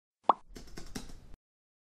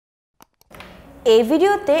এই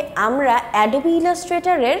ভিডিওতে আমরা অ্যাডোবি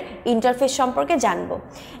ইলাস্ট্রেটরের ইন্টারফেস সম্পর্কে জানব।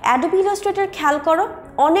 অ্যাডোবি ইলাস্ট্রেটর খেয়াল করো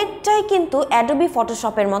অনেকটাই কিন্তু অ্যাডোবি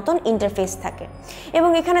ফটোশপের মতন ইন্টারফেস থাকে এবং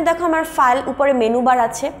এখানে দেখো আমার ফাইল উপরে মেনু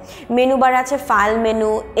বার আছে file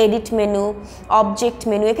menu, edit menu, object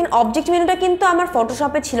menu. এখানে অবজেক্ট মেনুটা কিন্তু আমার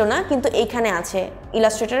ফটোশপে ছিল না, কিন্তু এইখানে আছে,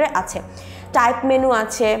 ইলাস্ট্রেটরে আছে। টাইপ মেনু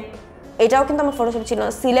আছে, এটাও কিন্তু আমার ফটোশপ ছিল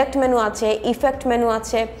না। সিলেক্ট মেনু আছে, ইফেক্ট মেনু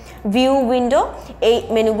আছে, ভিউ উইন্ডো, এই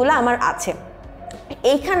মেনুগুলো আমার আছে।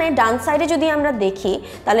 এইখানে ডান সাইডে যদি আমরা দেখি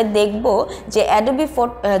তাহলে দেখব যে অ্যাডোবি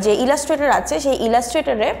যে ইলাস্ট্রেটর আছে সেই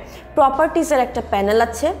ইলাস্ট্রেটরে প্রপার্টিসের একটা প্যানেল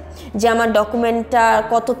আছে, যে আমার ডকুমেন্টটা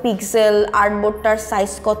কত পিক্সেল, আর্টবোর্ডটার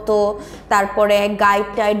সাইজ কত, তারপরে গাইড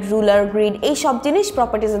টাইড, রুলার, গ্রিড, এই সব জিনিস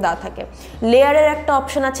প্রপার্টিসে দেওয়া থাকে। লেয়ারের একটা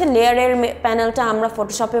অপশন আছে, লেয়ারের প্যানেলটা আমরা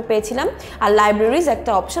ফটোশপে পেয়েছিলাম, আর লাইব্রেরিজ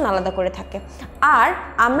একটা অপশন আলাদা করে থাকে। আর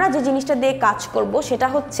আমরা যে জিনিসটা দিয়ে কাজ করব সেটা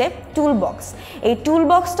হচ্ছে টুল বক্স। এই টুল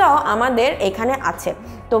বক্সটাও আমাদের এখানে আছে।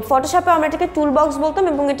 তো ফটোশপে আমরা এটাকে টুল বক্স বলতাম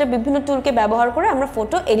এবং এটা বিভিন্ন টুলকে ব্যবহার করে আমরা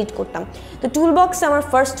ফটো এডিট করতাম। তো টুল বক্সে আমার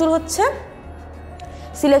ফার্স্ট টুল হচ্ছে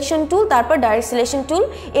সিলেকশন টুল, তারপর ডাইরেক্ট সিলেকশন টুল,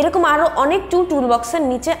 এরকম আরও অনেক টুল বক্সের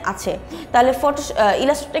নিচে আছে। তাহলে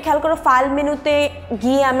ইলাস্ট্রেটরে খেয়াল করো ফাইল মেনুতে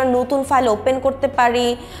গিয়ে আমরা নতুন ফাইল ওপেন করতে পারি,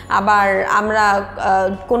 আবার আমরা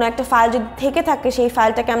কোনো একটা ফাইল যদি থেকে থাকে সেই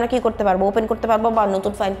ফাইলটাকে আমরা কী করতে পারবো, ওপেন করতে পারবো বা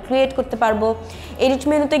নতুন ফাইল ক্রিয়েট করতে পারবো। এডিট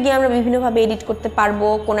মেনুতে গিয়ে আমরা বিভিন্নভাবে এডিট করতে পারবো।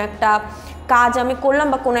 কোনো একটা কাজ আমি করলাম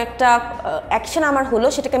বা কোনো একটা অ্যাকশন আমার হলো,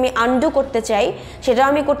 সেটাকে আমি আনডু করতে চাই, সেটাও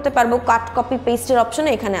আমি করতে পারবো। কাট, কপি, পেস্টের অপশন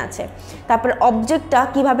এখানে আছে। তারপরে অবজেক্টটা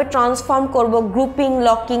কিভাবে ট্রান্সফর্ম করব, গ্রুপিং,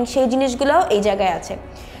 লকিং, সেই জিনিসগুলোও এই জায়গায় আছে।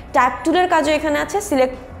 টাইপ টুলের কাজও এখানে আছে,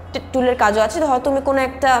 সিলেক্ট টুলের কাজও আছে। হয়তো তুমি কোনো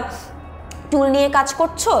একটা টুল নিয়ে কাজ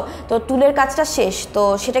করছো, তো টুলের কাজটা শেষ, তো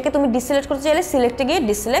সেটাকে তুমি ডিসিলেক্ট করতে চাইলে সিলেক্টে গিয়ে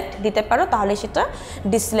ডিসিলেক্ট দিতে পারো, তাহলে সেটা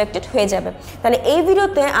ডিসিলেক্টেড হয়ে যাবে। তাহলে এই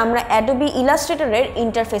ভিডিওতে আমরা অ্যাডোবি ইলাস্ট্রেটরের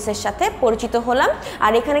ইন্টারফেসের সাথে পরিচিত হলাম।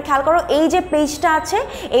 আর এখানে খেয়াল করো এই যে পেজটা আছে,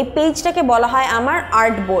 এই পেজটাকে বলা হয় আমার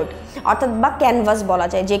আর্টবোর্ড, অর্থাৎ বা ক্যানভাস বলা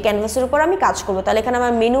যায়, যে ক্যানভাসের উপর আমি কাজ করবো। তাহলে এখানে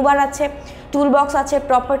আমার মেনু বার আছে, টুল বক্স আছে,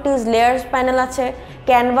 প্রপার্টিজ, লেয়ার্স প্যানেল আছে,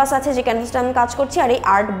 ক্যানভাস আছে, যে ক্যানভাসটা আমি কাজ করছি, আর এই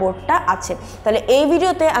আর্টবোর্ডটা আছে। তাহলে এই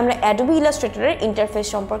ভিডিওতে আমরা অ্যাডোবি ইলাস্ট্রেটরের ইন্টারফেস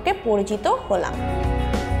সম্পর্কে পরিচিত হলাম।